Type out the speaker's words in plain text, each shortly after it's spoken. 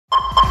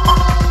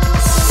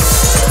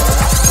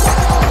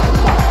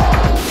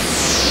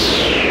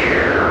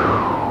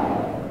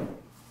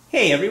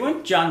Hey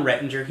everyone, John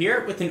Rettinger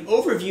here with an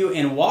overview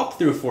and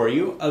walkthrough for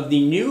you of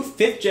the new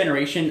 5th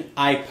generation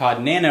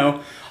iPod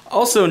Nano,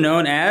 also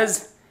known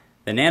as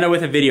the Nano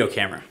with a video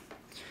camera.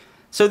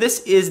 So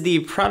this is the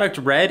product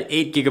red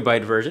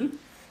 8GB version.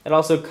 It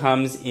also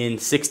comes in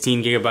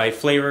 16GB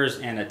flavors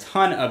and a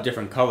ton of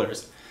different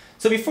colors.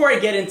 So before I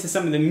get into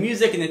some of the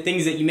music and the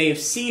things that you may have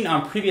seen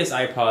on previous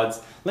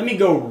iPods, let me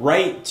go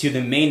right to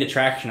the main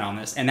attraction on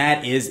this, and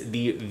that is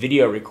the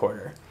video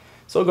recorder.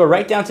 So we'll go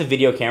right down to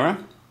video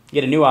camera. You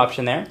get a new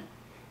option there.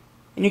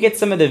 And you get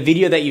some of the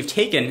video that you've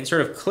taken and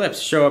sort of clips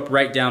show up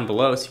right down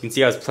below. So you can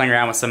see I was playing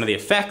around with some of the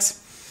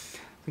effects.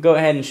 I'll go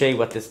ahead and show you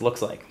what this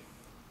looks like.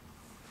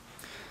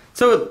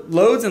 So it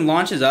loads and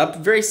launches up,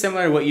 very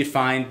similar to what you'd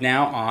find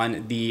now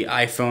on the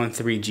iPhone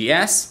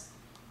 3GS.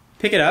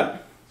 Pick it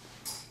up.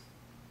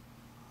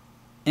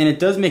 And it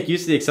does make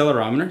use of the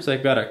accelerometer. So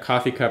I've got a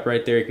coffee cup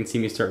right there. You can see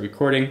me start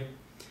recording.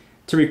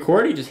 To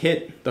record, you just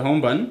hit the home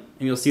button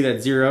and you'll see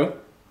that 0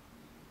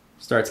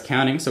 starts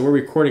counting. So we're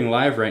recording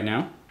live right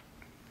now.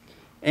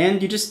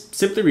 And you just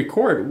simply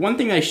record. One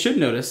thing I should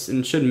notice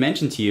and should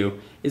mention to you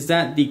is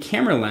that the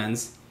camera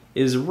lens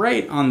is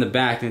right on the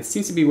back, and it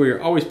seems to be where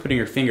you're always putting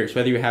your fingers,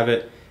 whether you have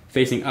it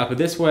facing up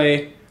this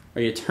way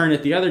or you turn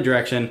it the other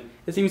direction.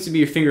 It seems to be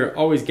your finger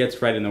always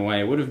gets right in the way.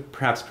 I would have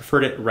perhaps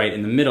preferred it right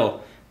in the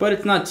middle, but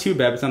it's not too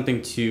bad, but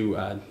something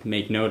to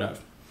make note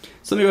of.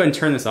 So let me go ahead and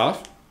turn this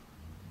off.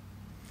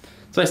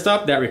 So I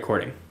stopped that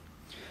recording.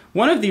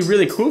 One of the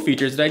really cool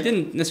features that I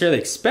didn't necessarily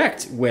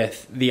expect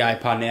with the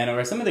iPod Nano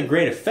are some of the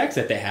great effects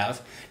that they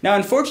have. Now,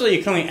 unfortunately,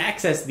 you can only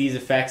access these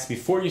effects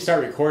before you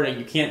start recording.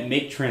 You can't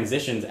make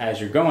transitions as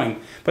you're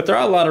going, but there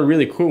are a lot of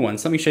really cool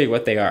ones. Let me show you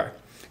what they are.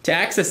 To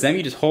access them,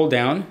 you just hold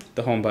down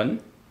the home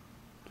button,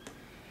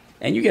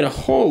 and you get a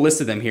whole list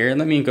of them here. And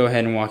let me go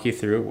ahead and walk you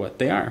through what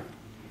they are.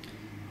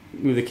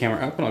 Move the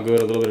camera up, and I'll go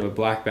to a little bit of a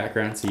black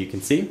background so you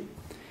can see.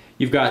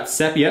 You've got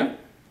sepia.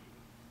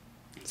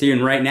 So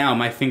even right now,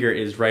 my finger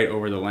is right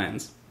over the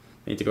lens.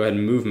 I need to go ahead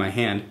and move my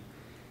hand.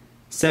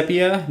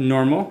 Sepia,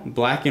 normal,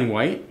 black and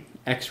white,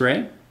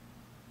 X-ray.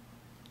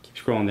 Keep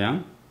scrolling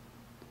down.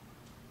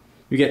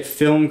 You get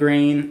film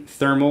grain,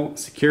 thermal,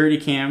 security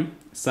cam,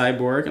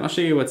 cyborg, and I'll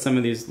show you what some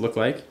of these look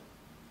like.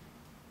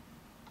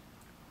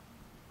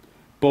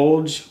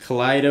 Bulge,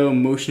 kaleido,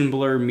 motion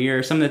blur,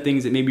 mirror, some of the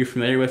things that maybe you're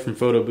familiar with from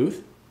photo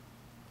booth.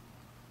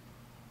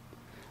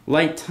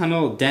 Light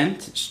tunnel,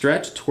 dent,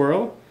 stretch,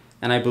 twirl.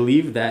 And I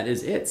believe that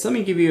is it. So let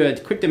me give you a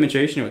quick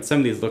demonstration of what some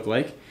of these look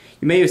like.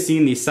 You may have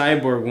seen the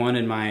cyborg one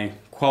in my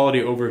quality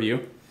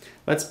overview.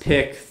 Let's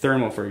pick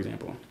thermal, for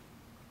example.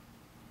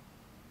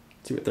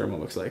 Let's see what thermal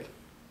looks like.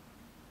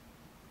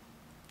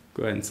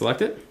 Go ahead and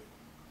select it.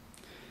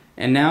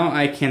 And now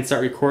I can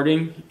start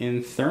recording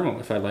in thermal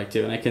if I'd like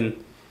to. And I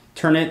can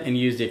turn it and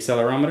use the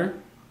accelerometer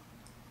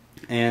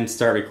and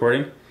start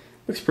recording.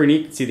 Looks pretty neat.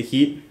 You can see the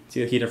heat.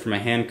 See the heat after my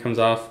hand comes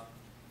off.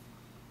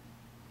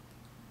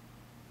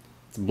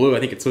 It's blue. I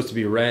think it's supposed to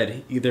be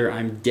red. Either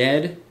I'm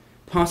dead,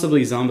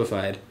 possibly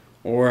zombified,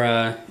 or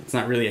it's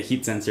not really a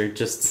heat sensor,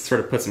 just sort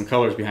of put some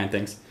colors behind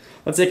things.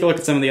 Let's take a look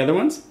at some of the other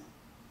ones.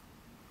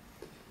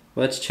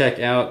 Let's check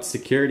out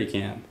security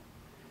cam.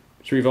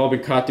 I'm sure we've all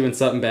been caught doing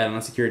something bad on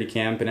a security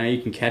cam, but now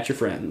you can catch your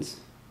friends.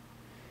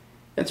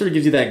 That sort of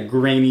gives you that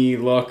grainy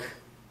look.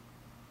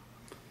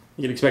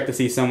 You'd expect to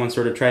see someone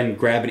sort of try and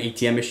grab an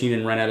ATM machine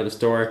and run out of the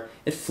store.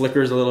 It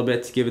flickers a little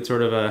bit to give it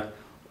sort of a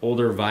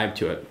older vibe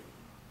to it.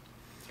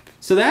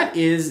 So that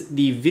is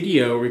the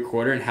video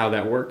recorder and how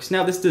that works.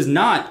 Now this does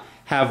not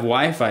have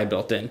Wi-Fi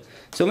built in.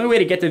 So the only way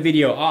to get the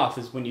video off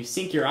is when you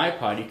sync your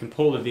iPod, you can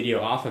pull the video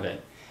off of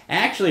it.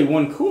 Actually,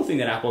 one cool thing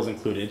that Apple's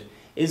included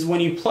is when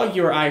you plug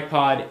your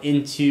iPod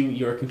into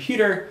your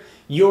computer,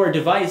 your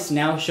device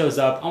now shows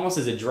up almost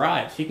as a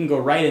drive. So you can go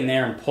right in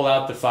there and pull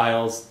out the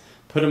files,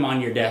 put them on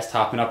your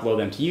desktop and upload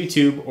them to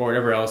YouTube or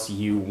whatever else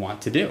you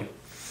want to do.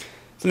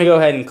 So let me go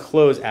ahead and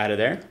close out of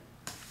there.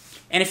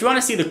 And if you want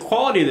to see the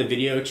quality of the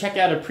video, check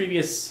out a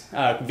previous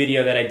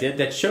video that I did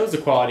that shows the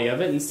quality of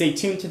it, and stay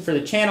tuned for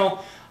the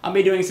channel. I'll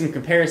be doing some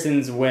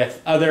comparisons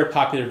with other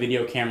popular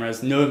video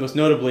cameras, most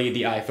notably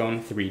the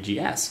iPhone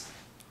 3GS.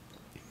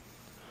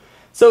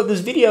 So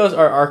those videos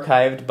are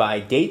archived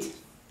by date,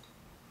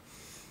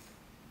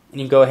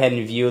 and you can go ahead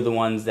and view the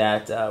ones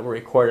that were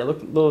recorded.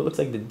 It looks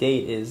like the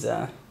date is,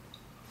 so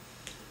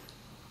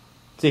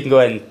you can go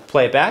ahead and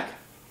play it back.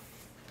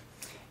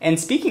 And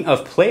speaking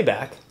of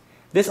playback,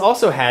 this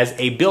also has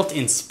a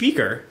built-in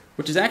speaker,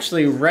 which is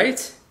actually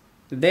right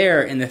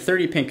there in the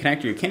 30-pin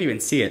connector. You can't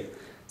even see it.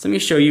 So let me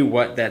show you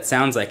what that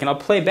sounds like. And I'll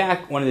play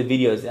back one of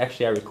the videos that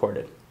actually I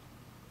recorded.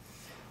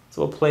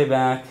 So we'll play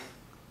back,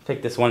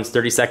 pick this one, it's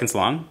 30 seconds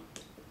long.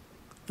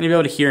 And you'll be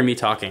able to hear me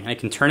talking. I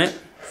can turn it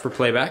for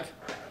playback,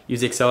 use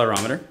the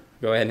accelerometer,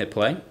 go ahead and hit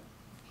play.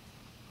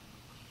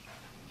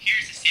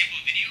 Here's a sample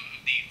video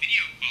of the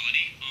video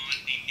quality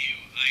on the new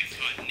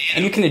iPod Nano.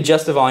 And you can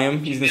adjust the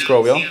volume using the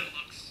scroll wheel.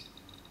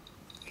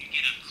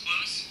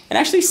 It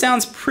actually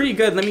sounds pretty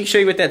good. Let me show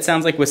you what that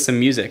sounds like with some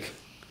music,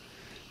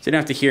 so you don't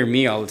have to hear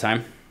me all the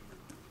time.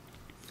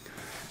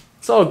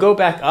 So I'll go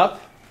back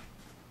up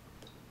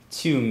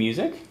to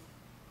music.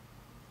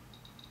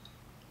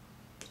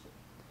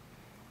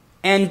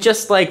 And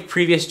just like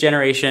previous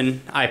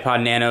generation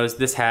iPod Nanos,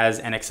 this has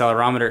an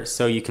accelerometer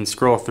so you can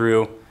scroll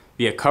through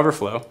via cover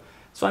flow.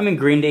 So I'm in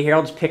Green Day here.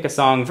 I'll just pick a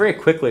song very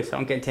quickly so I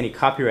don't get into any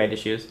copyright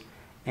issues.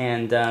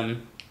 And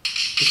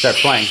just start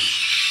playing.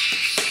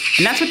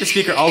 And that's with the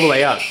speaker all the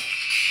way up.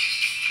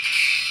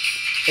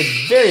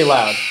 It's very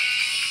loud.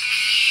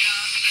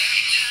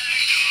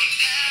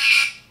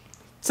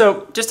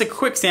 So just a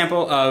quick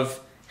sample of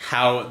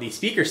how the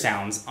speaker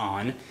sounds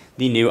on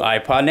the new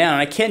iPod Nano.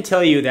 And I can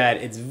tell you that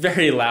it's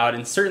very loud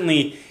and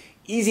certainly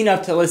easy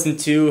enough to listen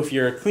to if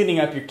you're cleaning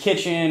up your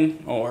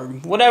kitchen or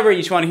whatever, you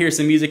just want to hear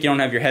some music, you don't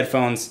have your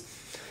headphones,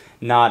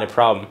 not a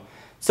problem.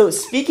 So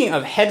speaking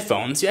of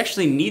headphones, you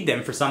actually need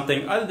them for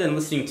something other than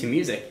listening to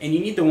music, and you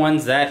need the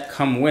ones that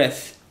come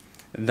with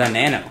the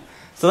Nano.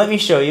 So let me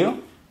show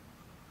you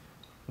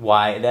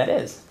why that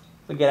is.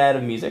 So get out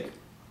of music.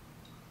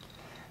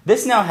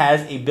 This now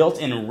has a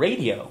built-in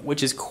radio,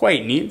 which is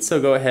quite neat,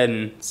 so go ahead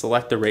and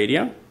select the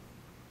radio.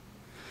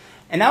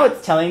 And now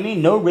it's telling me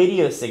no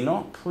radio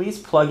signal, please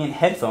plug in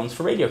headphones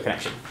for radio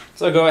connection.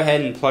 So I'll go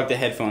ahead and plug the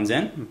headphones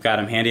in. I've got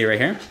them handy right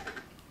here.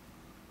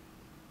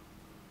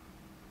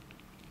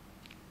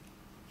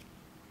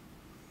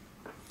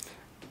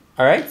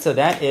 Alright, so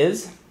that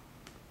is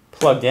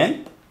plugged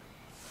in.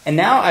 And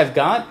now I've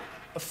got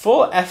a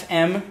full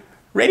FM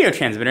radio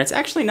transmitter. It's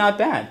actually not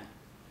bad.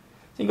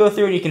 So you can go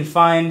through and you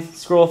can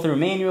scroll through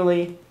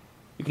manually.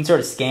 You can sort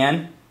of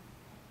scan.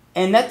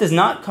 And that does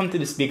not come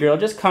through the speaker, it'll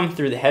just come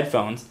through the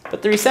headphones.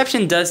 But the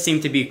reception does seem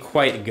to be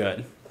quite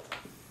good.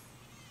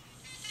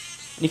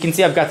 You can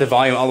see I've got the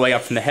volume all the way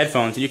up from the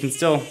headphones, and you can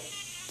still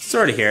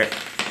sort of hear it.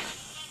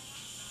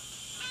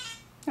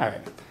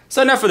 Alright,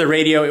 so enough for the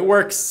radio. It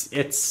works,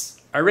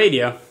 it's a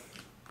radio.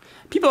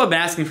 People have been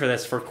asking for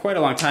this for quite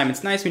a long time.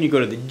 It's nice when you go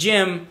to the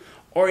gym,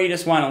 or you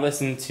just want to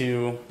listen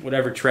to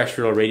whatever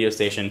terrestrial radio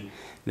station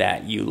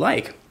that you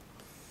like.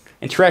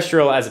 And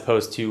terrestrial as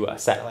opposed to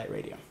satellite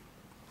radio.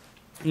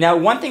 Now,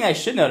 one thing I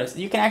should notice,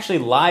 you can actually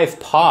live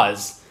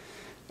pause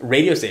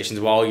radio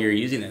stations while you're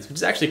using this, which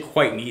is actually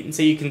quite neat. And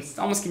so you can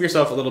almost give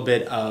yourself a little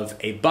bit of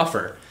a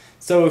buffer.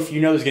 So if you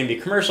know there's going to be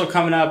a commercial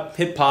coming up,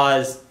 hit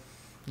pause,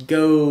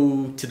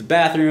 go to the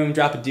bathroom,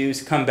 drop a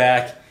deuce, come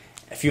back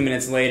a few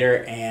minutes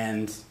later,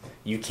 and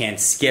you can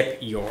skip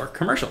your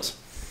commercials.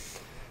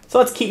 So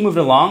let's keep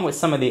moving along with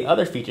some of the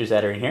other features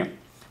that are in here.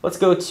 Let's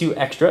go to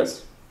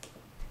extras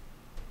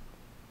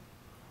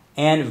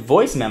and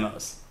voice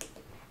memos.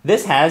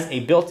 This has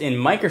a built-in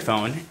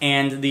microphone,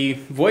 and the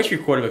voice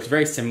recorder looks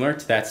very similar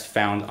to that's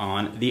found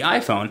on the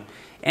iPhone,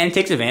 and it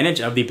takes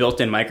advantage of the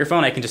built-in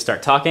microphone. I can just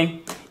start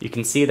talking. You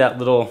can see that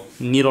little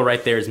needle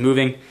right there is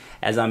moving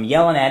as I'm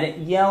yelling at it,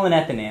 yelling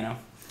at the Nano.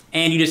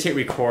 And you just hit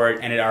record,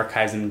 and it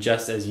archives them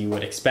just as you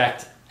would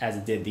expect, as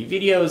it did the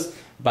videos,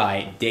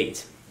 by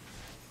date.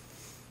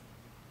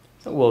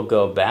 So we'll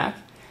go back.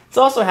 It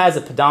also has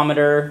a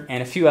pedometer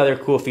and a few other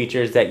cool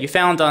features that you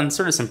found on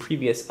sort of some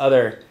previous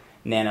other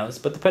Nanos,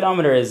 but the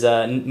pedometer is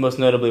most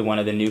notably one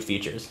of the new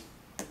features.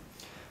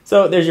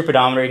 So there's your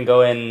pedometer. You can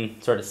go in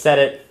and sort of set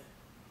it.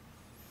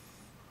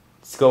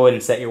 Just go in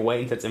and set your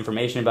weight, and that's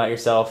information about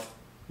yourself.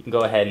 You can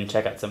go ahead and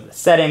check out some of the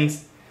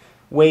settings: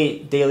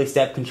 weight, daily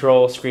step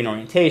control, screen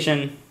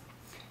orientation,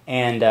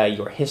 and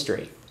your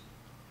history.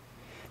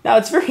 Now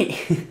it's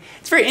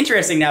very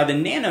interesting. Now the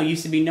Nano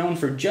used to be known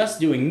for just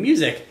doing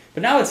music,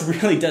 but now it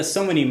really does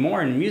so many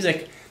more. And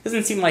music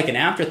doesn't seem like an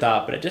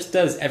afterthought, but it just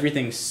does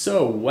everything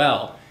so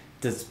well.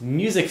 Does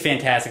music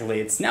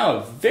fantastically. It's now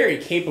a very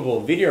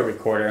capable video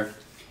recorder.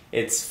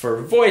 It's for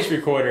voice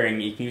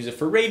recording, you can use it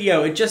for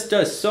radio. It just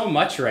does so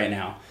much right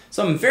now.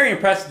 So I'm very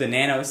impressed with the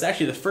Nano. It's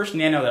actually the first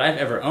Nano that I've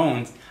ever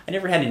owned. I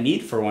never had a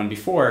need for one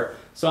before,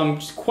 so I'm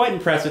just quite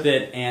impressed with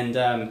it,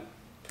 and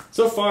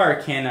so far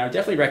I can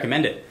definitely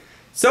recommend it.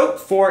 So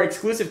for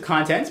exclusive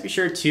content, be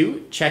sure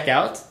to check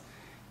out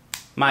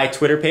my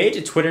Twitter page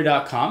at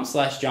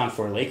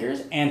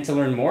twitter.com/John4Lakers, and to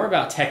learn more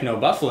about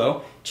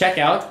TechnoBuffalo, check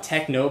out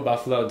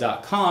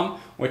TechnoBuffalo.com,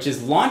 which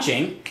is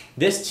launching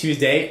this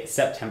Tuesday,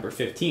 September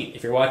 15th.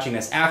 If you're watching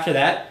this after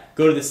that,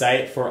 go to the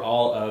site for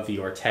all of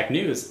your tech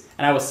news,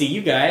 and I will see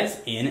you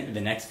guys in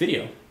the next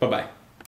video. Bye-bye.